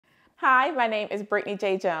Hi, my name is Brittany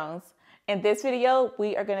J. Jones. In this video,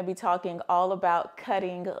 we are going to be talking all about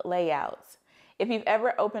cutting layouts. If you've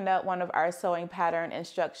ever opened up one of our sewing pattern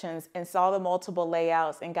instructions and saw the multiple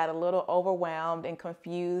layouts and got a little overwhelmed and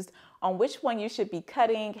confused on which one you should be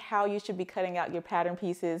cutting, how you should be cutting out your pattern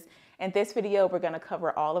pieces, in this video, we're going to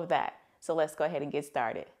cover all of that. So let's go ahead and get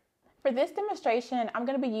started. For this demonstration, I'm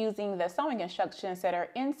going to be using the sewing instructions that are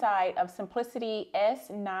inside of Simplicity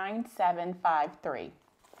S9753.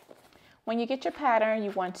 When you get your pattern,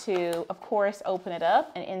 you want to, of course, open it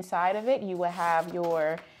up, and inside of it, you will have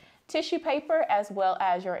your tissue paper as well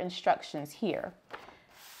as your instructions here.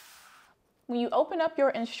 When you open up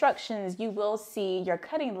your instructions, you will see your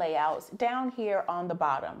cutting layouts down here on the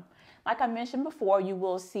bottom. Like I mentioned before, you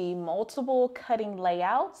will see multiple cutting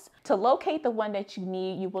layouts. To locate the one that you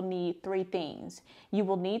need, you will need three things. You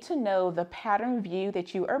will need to know the pattern view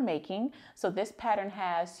that you are making. So this pattern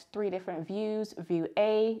has three different views, view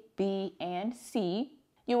A, B, and C.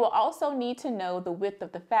 You will also need to know the width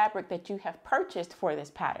of the fabric that you have purchased for this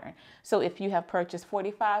pattern. So if you have purchased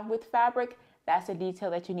 45 width fabric, that's a detail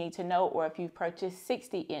that you need to know. Or if you've purchased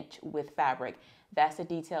 60-inch width fabric, that's a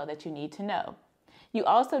detail that you need to know. You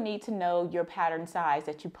also need to know your pattern size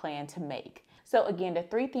that you plan to make. So again, the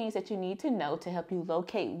three things that you need to know to help you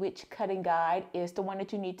locate which cutting guide is the one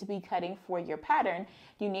that you need to be cutting for your pattern.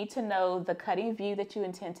 You need to know the cutting view that you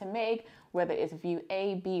intend to make, whether it's view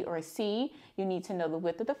A, B, or C. You need to know the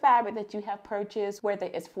width of the fabric that you have purchased, whether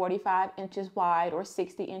it's 45 inches wide or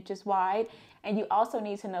 60 inches wide. And you also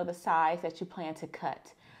need to know the size that you plan to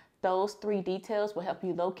cut. Those three details will help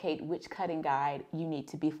you locate which cutting guide you need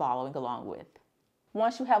to be following along with.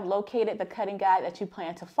 Once you have located the cutting guide that you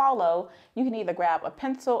plan to follow, you can either grab a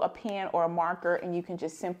pencil, a pen, or a marker, and you can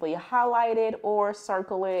just simply highlight it or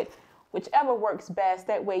circle it, whichever works best.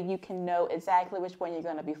 That way you can know exactly which one you're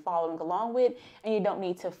going to be following along with, and you don't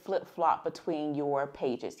need to flip-flop between your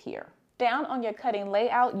pages here. Down on your cutting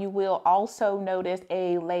layout, you will also notice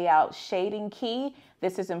a layout shading key.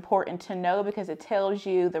 This is important to know because it tells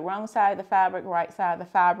you the wrong side of the fabric, right side of the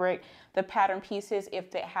fabric, the pattern pieces,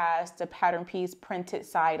 if it has the pattern piece printed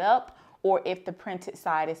side up, or if the printed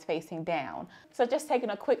side is facing down. So just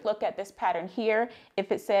taking a quick look at this pattern here,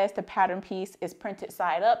 if it says the pattern piece is printed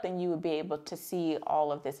side up, then you would be able to see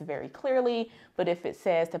all of this very clearly. But if it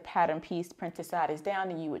says the pattern piece printed side is down,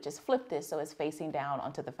 then you would just flip this so it's facing down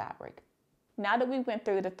onto the fabric. Now that we went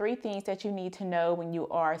through the three things that you need to know when you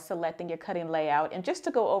are selecting your cutting layout, and just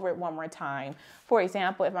to go over it one more time, for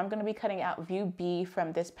example, if I'm going to be cutting out view B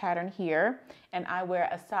from this pattern here, and I wear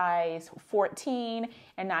a size 14,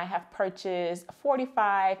 and I have purchased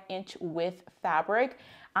 45-inch width fabric,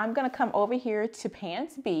 I'm going to come over here to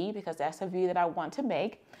pants B because that's a view that I want to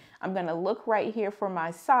make. I'm going to look right here for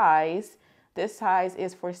my size. This size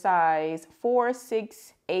is for size 4,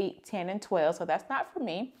 6, 8, 10, and 12, so that's not for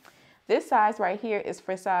me. This size right here is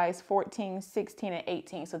for size 14, 16, and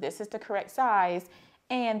 18. So this is the correct size.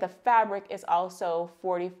 And the fabric is also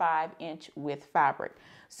 45-inch width fabric.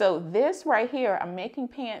 So this right here, I'm making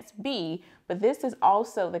pants B, but this is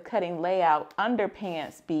also the cutting layout under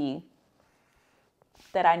pants B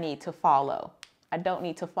that I need to follow. I don't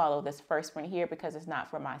need to follow this first one here because it's not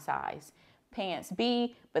for my size. Pants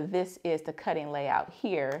B, but this is the cutting layout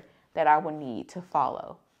here that I will need to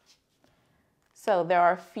follow. So there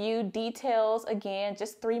are a few details, again,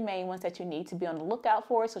 just three main ones that you need to be on the lookout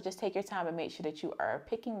for. So just take your time and make sure that you are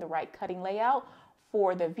picking the right cutting layout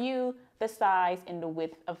for the view, the size, and the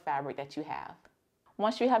width of fabric that you have.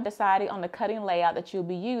 Once you have decided on the cutting layout that you'll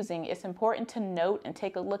be using, it's important to note and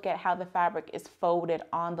take a look at how the fabric is folded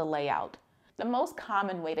on the layout. The most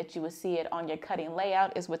common way that you will see it on your cutting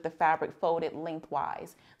layout is with the fabric folded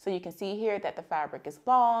lengthwise. So you can see here that the fabric is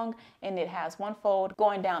long and it has one fold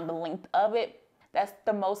going down the length of it. That's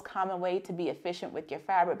the most common way to be efficient with your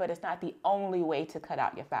fabric, but it's not the only way to cut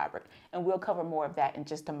out your fabric. And we'll cover more of that in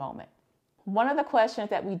just a moment. One of the questions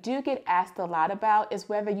that we do get asked a lot about is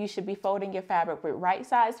whether you should be folding your fabric with right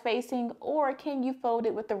sides facing, or can you fold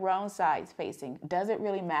it with the wrong sides facing? Does it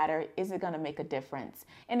really matter? Is it going to make a difference?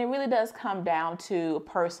 And it really does come down to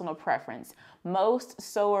personal preference. Most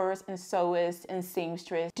sewers and sewists and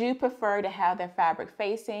seamstresses do prefer to have their fabric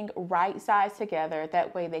facing right sides together.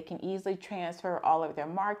 That way they can easily transfer all of their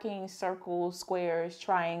markings, circles, squares,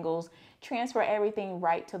 triangles, transfer everything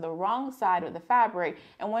right to the wrong side of the fabric.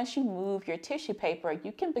 And once you move your tissue paper,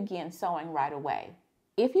 you can begin sewing right away.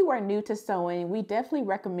 If you are new to sewing, we definitely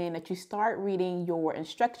recommend that you start reading your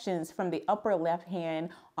instructions from the upper left hand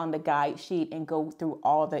on the guide sheet and go through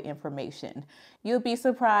all the information. You'll be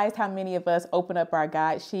surprised how many of us open up our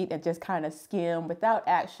guide sheet and just kind of skim without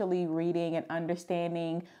actually reading and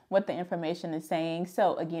understanding what the information is saying.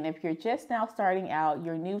 So again, if you're just now starting out,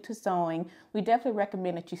 you're new to sewing, we definitely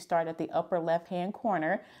recommend that you start at the upper left-hand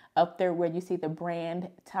corner, up there where you see the brand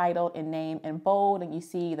title and name in bold, and you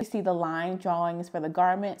see the line drawings for the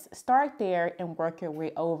garments. Start there and work your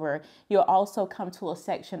way over. You'll also come to a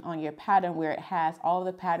section on your pattern where it has all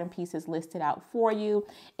the pattern pieces listed out for you.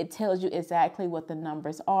 It tells you exactly what the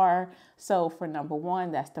numbers are. So for number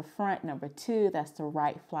 1, that's the front. Number 2, that's the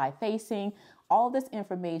right fly facing. All this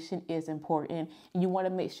information is important. You want to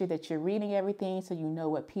make sure that you're reading everything so you know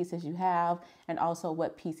what pieces you have and also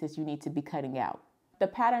what pieces you need to be cutting out. The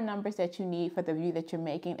pattern numbers that you need for the view that you're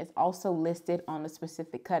making is also listed on the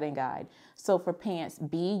specific cutting guide. So for pants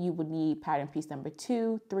B, you would need pattern piece number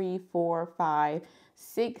 2, 3, 4, 5,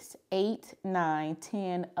 6, 8, 9,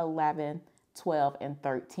 10, 11, 12, and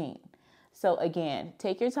 13. So again,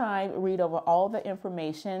 take your time, read over all the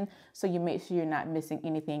information so you make sure you're not missing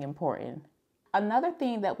anything important. Another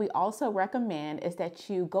thing that we also recommend is that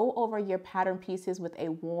you go over your pattern pieces with a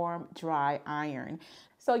warm, dry iron.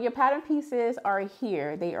 So your pattern pieces are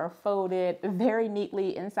here. They are folded very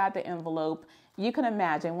neatly inside the envelope. You can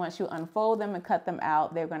imagine once you unfold them and cut them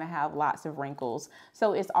out, they're going to have lots of wrinkles.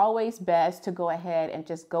 So it's always best to go ahead and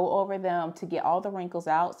just go over them to get all the wrinkles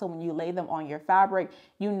out. So when you lay them on your fabric,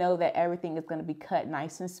 you know that everything is going to be cut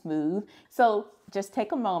nice and smooth. So just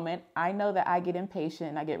take a moment. I know that I get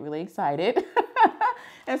impatient and I get really excited.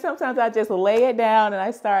 And sometimes I just lay it down and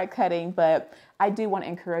I start cutting, but I do want to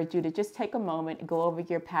encourage you to just take a moment and go over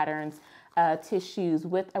your patterns, tissues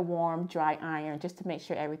with a warm, dry iron, just to make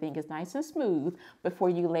sure everything is nice and smooth before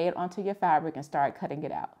you lay it onto your fabric and start cutting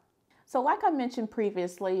it out. So like I mentioned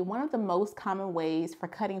previously, one of the most common ways for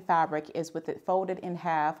cutting fabric is with it folded in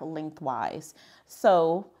half lengthwise.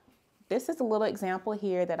 So this is a little example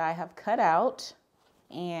here that I have cut out,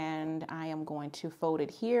 and I am going to fold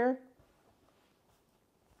it here.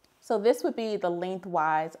 So this would be the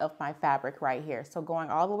lengthwise of my fabric right here. So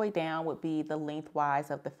going all the way down would be the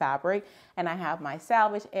lengthwise of the fabric. And I have my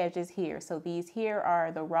salvage edges here. So these here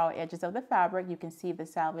are the raw edges of the fabric. You can see the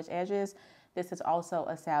salvage edges. This is also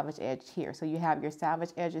a salvage edge here. So you have your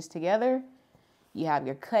salvage edges together, you have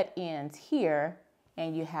your cut ends here,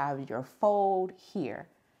 and you have your fold here.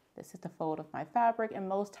 This is the fold of my fabric, and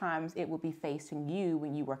most times it will be facing you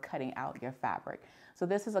when you are cutting out your fabric. So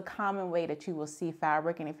this is a common way that you will see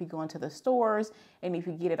fabric, and if you go into the stores and if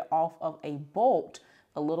you get it off of a bolt,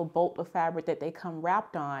 a little bolt of fabric that they come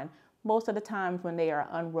wrapped on, most of the times when they are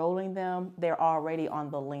unrolling them, they're already on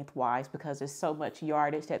the lengthwise because there's so much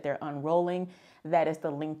yardage that they're unrolling. That is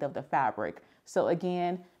the length of the fabric. So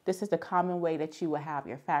again, this is the common way that you will have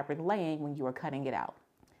your fabric laying when you are cutting it out.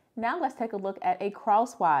 Now let's take a look at a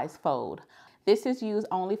crosswise fold. This is used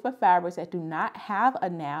only for fabrics that do not have a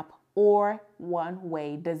nap or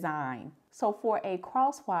one-way design. So for a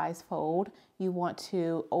crosswise fold, you want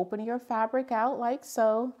to open your fabric out like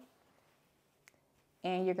so,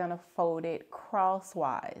 and you're going to fold it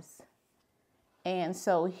crosswise. And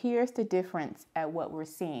so here's the difference at what we're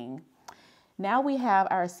seeing. Now we have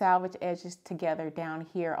our salvage edges together down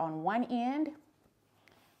here on one end.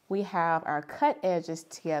 We have our cut edges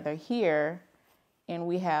together here, and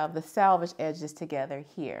we have the salvage edges together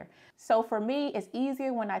here. So for me, it's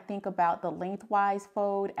easier when I think about the lengthwise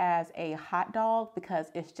fold as a hot dog because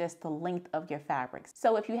it's just the length of your fabrics.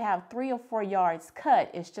 So if you have 3 or 4 yards cut,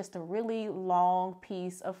 it's just a really long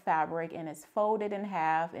piece of fabric and it's folded in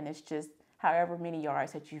half, and it's just however many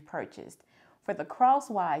yards that you purchased. For the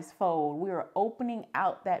crosswise fold, we are opening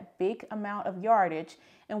out that big amount of yardage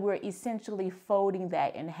and we're essentially folding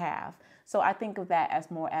that in half. So I think of that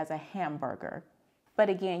as more as a hamburger. But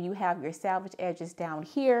again, you have your salvage edges down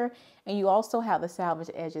here, and you also have the salvage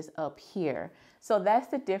edges up here. So that's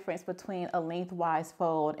the difference between a lengthwise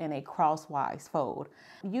fold and a crosswise fold.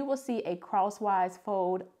 You will see a crosswise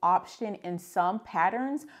fold option in some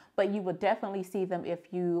patterns, but you will definitely see them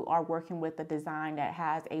if you are working with a design that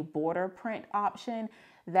has a border print option.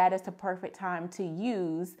 That is the perfect time to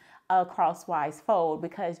use a crosswise fold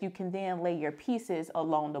because you can then lay your pieces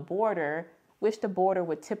along the border, which the border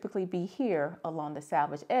would typically be here along the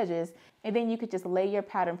salvage edges. And then you could just lay your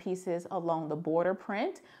pattern pieces along the border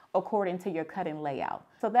print according to your cutting layout.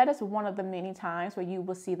 So that is one of the many times where you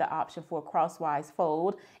will see the option for a crosswise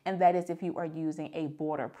fold. And that is if you are using a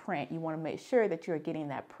border print. You want to make sure that you're getting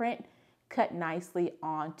that print cut nicely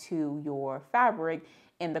onto your fabric,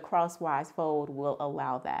 and the crosswise fold will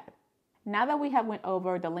allow that. Now that we have went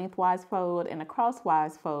over the lengthwise fold and the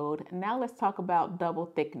crosswise fold, now let's talk about double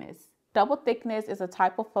thickness. Double thickness is a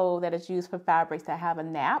type of fold that is used for fabrics that have a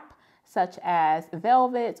nap, such as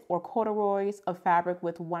velvets or corduroys of fabric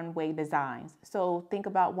with one-way designs. So think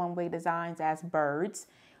about one-way designs as birds.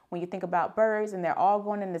 When you think about birds and they're all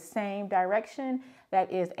going in the same direction,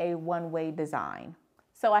 that is a one-way design.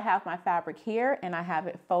 So I have my fabric here and I have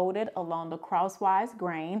it folded along the crosswise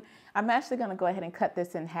grain. I'm actually going to go ahead and cut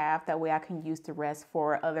this in half. That way I can use the rest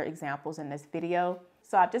for other examples in this video.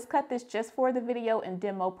 So I've just cut this just for the video and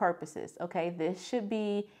demo purposes. Okay, this should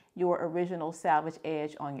be your original salvage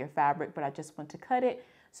edge on your fabric, but I just want to cut it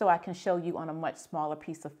so I can show you on a much smaller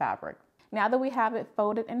piece of fabric. Now that we have it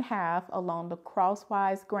folded in half along the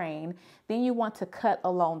crosswise grain, then you want to cut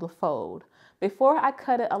along the fold. Before I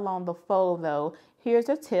cut it along the fold though, here's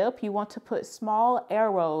a tip. You want to put small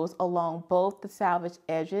arrows along both the salvage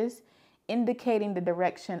edges, indicating the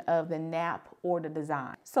direction of the nap or the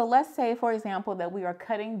design. So let's say, for example, that we are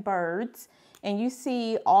cutting birds and you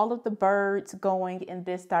see all of the birds going in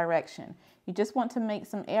this direction. You just want to make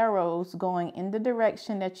some arrows going in the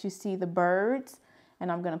direction that you see the birds.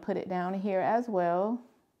 And I'm going to put it down here as well.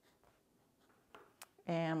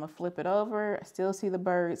 And I'm going to flip it over. I still see the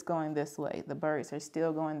birds going this way. The birds are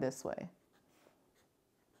still going this way.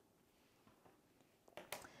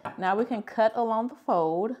 Now we can cut along the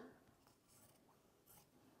fold.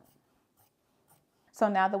 So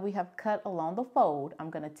now that we have cut along the fold, I'm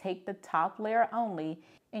going to take the top layer only,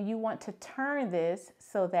 and you want to turn this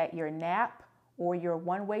so that your nap or your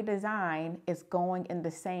one-way design is going in the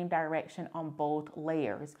same direction on both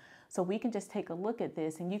layers. So we can just take a look at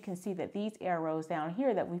this and you can see that these arrows down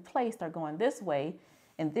here that we placed are going this way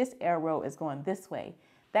and this arrow is going this way.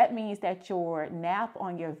 That means that your nap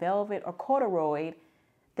on your velvet or corduroy,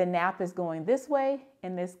 the nap is going this way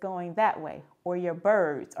and this going that way, or your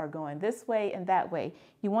birds are going this way and that way.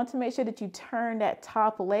 You want to make sure that you turn that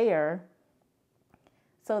top layer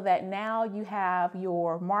so that now you have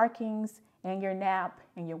your markings and your nap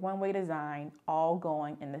and your one-way design all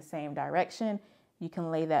going in the same direction. You can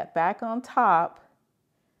lay that back on top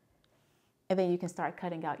and then you can start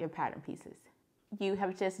cutting out your pattern pieces. You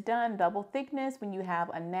have just done double thickness when you have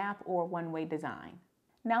a nap or one-way design.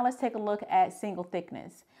 Now let's take a look at single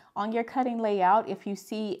thickness. On your cutting layout, if you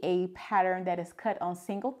see a pattern that is cut on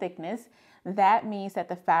single thickness, that means that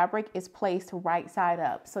the fabric is placed right side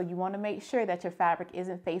up. So you want to make sure that your fabric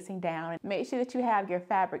isn't facing down. Make sure that you have your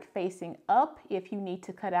fabric facing up if you need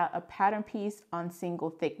to cut out a pattern piece on single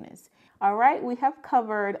thickness. All right, we have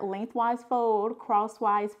covered lengthwise fold,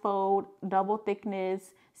 crosswise fold, double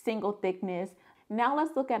thickness, single thickness. Now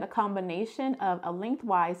let's look at a combination of a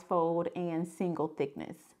lengthwise fold and single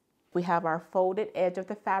thickness. We have our folded edge of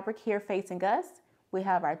the fabric here facing us. We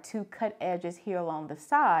have our two cut edges here along the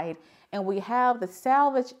side, and we have the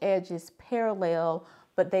salvage edges parallel,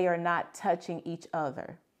 but they are not touching each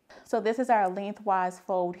other. So this is our lengthwise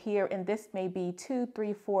fold here, and this may be 2,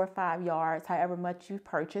 3, 4, 5 yards, however much you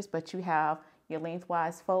purchase, but you have your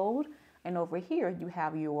lengthwise fold, and over here you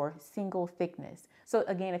have your single thickness. So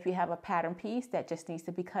again, if you have a pattern piece that just needs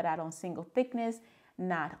to be cut out on single thickness,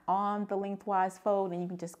 not on the lengthwise fold, and you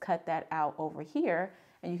can just cut that out over here,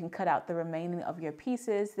 and you can cut out the remaining of your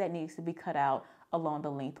pieces that needs to be cut out along the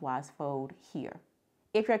lengthwise fold here.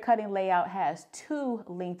 If your cutting layout has two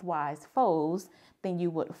lengthwise folds, then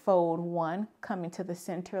you would fold one coming to the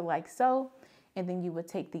center like so, and then you would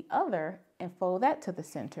take the other and fold that to the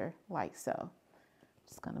center like so.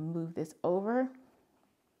 Just gonna move this over.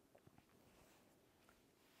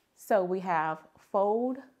 So we have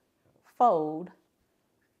fold, fold,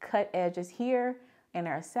 cut edges here, and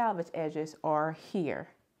our salvage edges are here.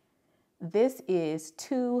 This is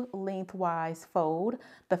two lengthwise fold.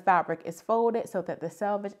 The fabric is folded so that the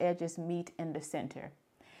salvage edges meet in the center.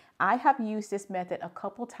 I have used this method a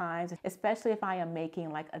couple times, especially if I am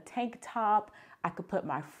making like a tank top. I could put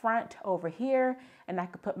my front over here and I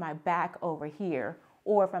could put my back over here.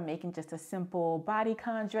 Or if I'm making just a simple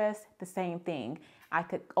bodycon dress, the same thing. I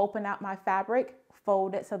could open out my fabric,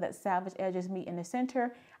 fold it so that salvage edges meet in the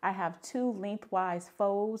center. I have two lengthwise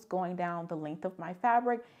folds going down the length of my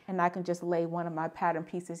fabric, and I can just lay one of my pattern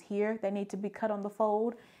pieces here that need to be cut on the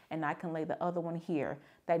fold, and I can lay the other one here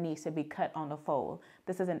that needs to be cut on the fold.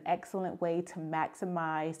 This is an excellent way to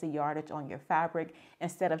maximize the yardage on your fabric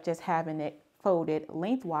instead of just having it folded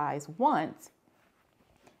lengthwise once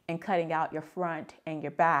and cutting out your front and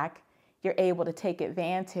your back. You're able to take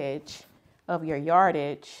advantage of your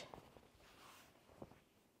yardage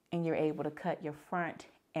and you're able to cut your front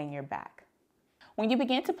and your back. When you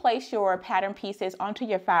begin to place your pattern pieces onto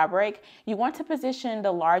your fabric, you want to position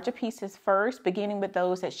the larger pieces first, beginning with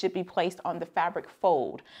those that should be placed on the fabric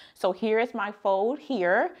fold. So here is my fold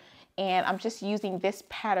here, And I'm just using this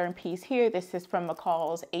pattern piece here. This is from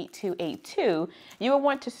McCall's 8282. You will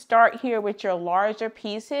want to start here with your larger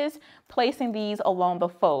pieces, placing these along the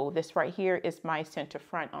fold. This right here is my center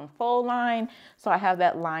front on fold line. So I have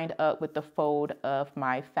that lined up with the fold of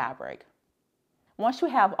my fabric. Once you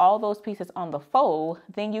have all those pieces on the fold,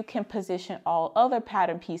 then you can position all other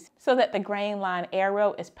pattern pieces so that the grain line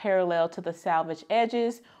arrow is parallel to the selvage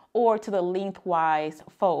edges or to the lengthwise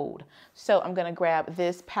fold. So I'm going to grab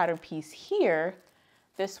this pattern piece here.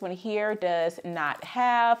 This one here does not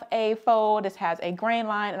have a fold. This has a grain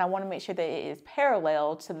line, and I want to make sure that it is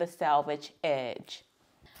parallel to the selvage edge.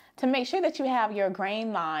 To make sure that you have your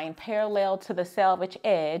grain line parallel to the selvage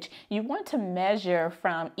edge, you want to measure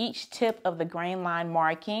from each tip of the grain line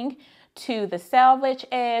marking to the selvage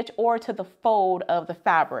edge or to the fold of the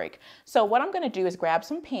fabric. So what I'm going to do is grab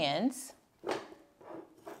some pins.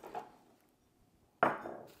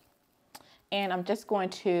 And I'm just going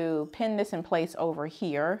to pin this in place over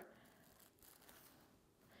here.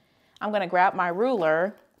 I'm going to grab my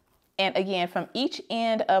ruler. And again, from each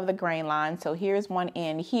end of the grain line, so here's one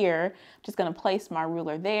end here, I'm just going to place my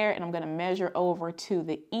ruler there, and I'm going to measure over to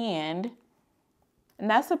the end. And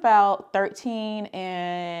that's about 13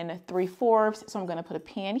 3/4. So I'm going to put a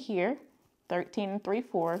pin here, 13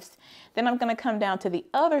 3/4. Then I'm going to come down to the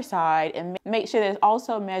other side and make sure that it's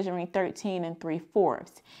also measuring 13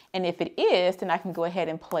 3/4. And if it is, then I can go ahead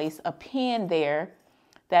and place a pin there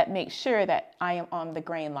that makes sure that I am on the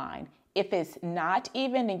grain line. If it's not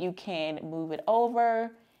even, then you can move it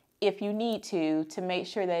over if you need to make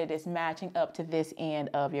sure that it is matching up to this end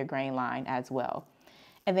of your grain line as well.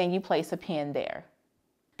 And then you place a pin there.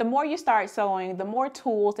 The more you start sewing, the more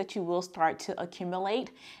tools that you will start to accumulate.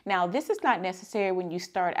 Now, this is not necessary when you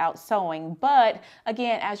start out sewing, but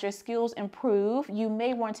again, as your skills improve, you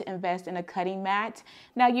may want to invest in a cutting mat.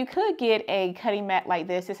 Now, you could get a cutting mat like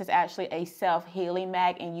this. This is actually a self-healing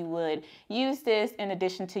mat, and you would use this in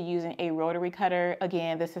addition to using a rotary cutter.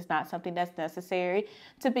 Again, this is not something that's necessary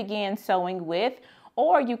to begin sewing with.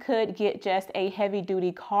 Or you could get just a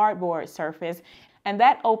heavy-duty cardboard surface, and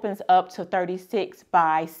that opens up to 36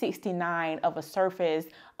 by 69 of a surface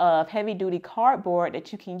of heavy-duty cardboard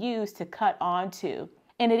that you can use to cut onto.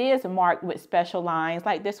 And it is marked with special lines,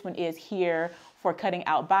 like this one is here for cutting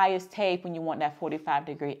out bias tape when you want that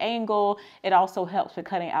 45-degree angle. It also helps with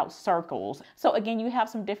cutting out circles. So again, you have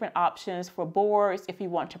some different options for boards if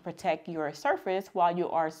you want to protect your surface while you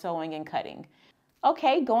are sewing and cutting.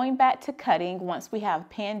 Okay, going back to cutting, once we have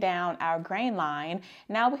pinned down our grain line,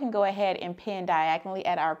 now we can go ahead and pin diagonally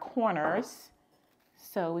at our corners.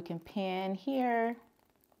 So we can pin here.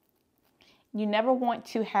 You never want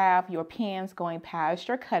to have your pins going past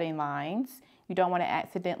your cutting lines. You don't want to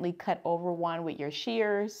accidentally cut over one with your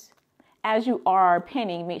shears. As you are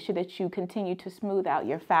pinning, make sure that you continue to smooth out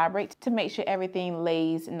your fabric to make sure everything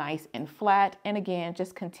lays nice and flat. And again,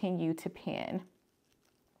 just continue to pin.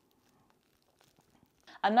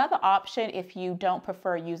 Another option, if you don't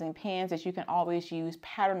prefer using pins, is you can always use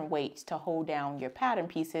pattern weights to hold down your pattern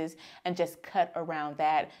pieces and just cut around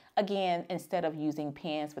that, again, instead of using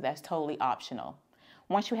pins, but that's totally optional.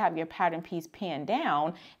 Once you have your pattern piece pinned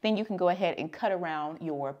down, then you can go ahead and cut around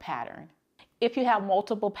your pattern. If you have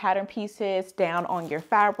multiple pattern pieces down on your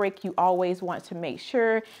fabric, you always want to make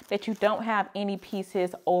sure that you don't have any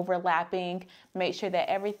pieces overlapping. Make sure that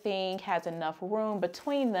everything has enough room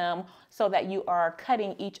between them so that you are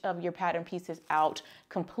cutting each of your pattern pieces out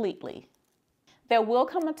completely. There will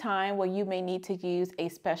come a time where you may need to use a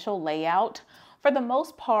special layout. For the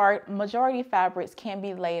most part, majority fabrics can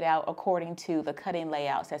be laid out according to the cutting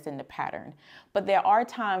layouts that's in the pattern. But there are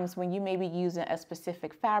times when you may be using a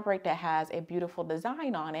specific fabric that has a beautiful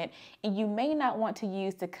design on it, and you may not want to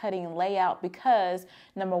use the cutting layout because,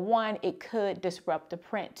 number one, it could disrupt the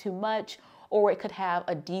print too much, or it could have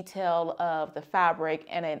a detail of the fabric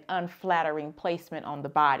and an unflattering placement on the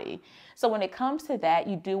body. So when it comes to that,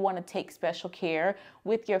 you do want to take special care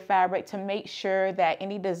with your fabric to make sure that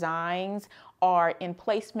any designs are in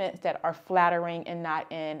placements that are flattering and not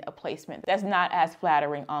in a placement that's not as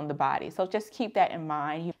flattering on the body. So just keep that in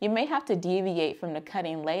mind. You may have to deviate from the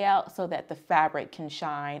cutting layout so that the fabric can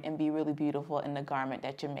shine and be really beautiful in the garment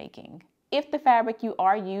that you're making. If the fabric you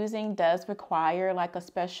are using does require like a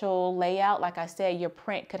special layout, like I said, your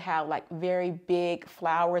print could have like very big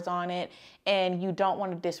flowers on it and you don't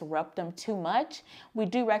want to disrupt them too much, we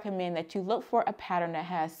do recommend that you look for a pattern that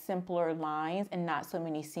has simpler lines and not so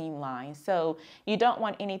many seam lines. So you don't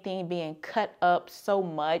want anything being cut up so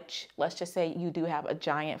much. Let's just say you do have a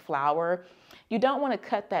giant flower. You don't want to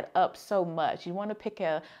cut that up so much. You want to pick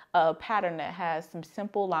a pattern that has some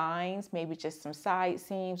simple lines, maybe just some side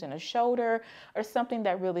seams and a shoulder, or something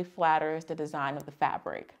that really flatters the design of the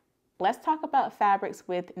fabric. Let's talk about fabrics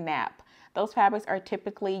with nap. Those fabrics are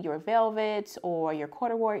typically your velvets or your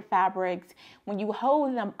corduroy fabrics. When you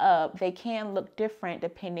hold them up, they can look different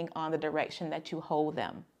depending on the direction that you hold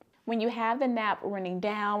them. When you have the nap running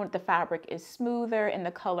down, the fabric is smoother and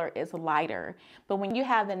the color is lighter. But when you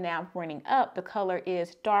have the nap running up, the color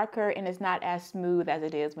is darker and it's not as smooth as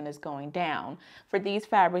it is when it's going down. For these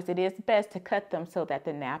fabrics, it is best to cut them so that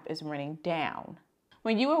the nap is running down.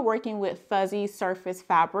 When you are working with fuzzy surface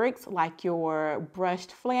fabrics like your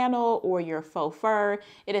brushed flannel or your faux fur,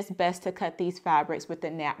 it is best to cut these fabrics with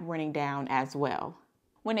the nap running down as well.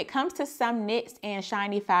 When it comes to some knits and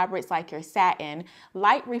shiny fabrics like your satin,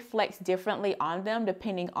 light reflects differently on them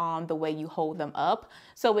depending on the way you hold them up.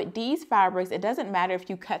 So with these fabrics, it doesn't matter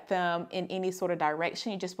if you cut them in any sort of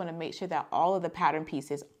direction. You just want to make sure that all of the pattern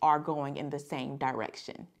pieces are going in the same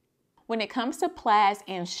direction. When it comes to plaids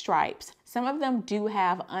and stripes, some of them do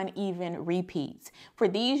have uneven repeats. For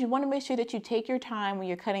these, you want to make sure that you take your time when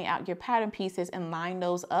you're cutting out your pattern pieces and line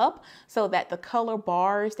those up so that the color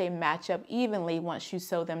bars, they match up evenly once you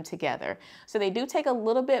sew them together. So they do take a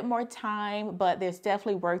little bit more time, but there's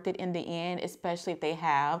definitely worth it in the end, especially if they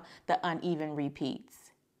have the uneven repeats.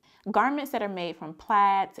 Garments that are made from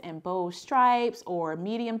plaids and bold stripes or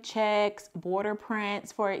medium checks, border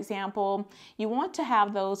prints, for example, you want to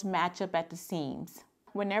have those match up at the seams.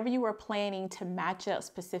 Whenever you are planning to match up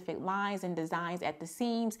specific lines and designs at the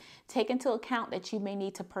seams, take into account that you may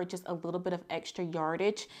need to purchase a little bit of extra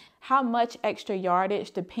yardage. How much extra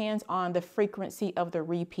yardage depends on the frequency of the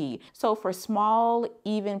repeat. So for small,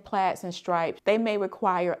 even plaids and stripes, they may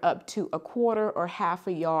require up to 1/4 or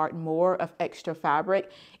 1/2 yard more of extra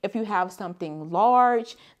fabric. If you have something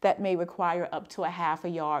large, that may require up to 1/2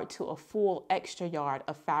 yard to a full extra yard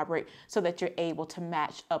of fabric so that you're able to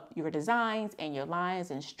match up your designs and your lines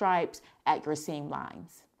and stripes at your seam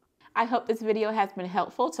lines. I hope this video has been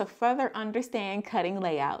helpful to further understand cutting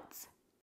layouts.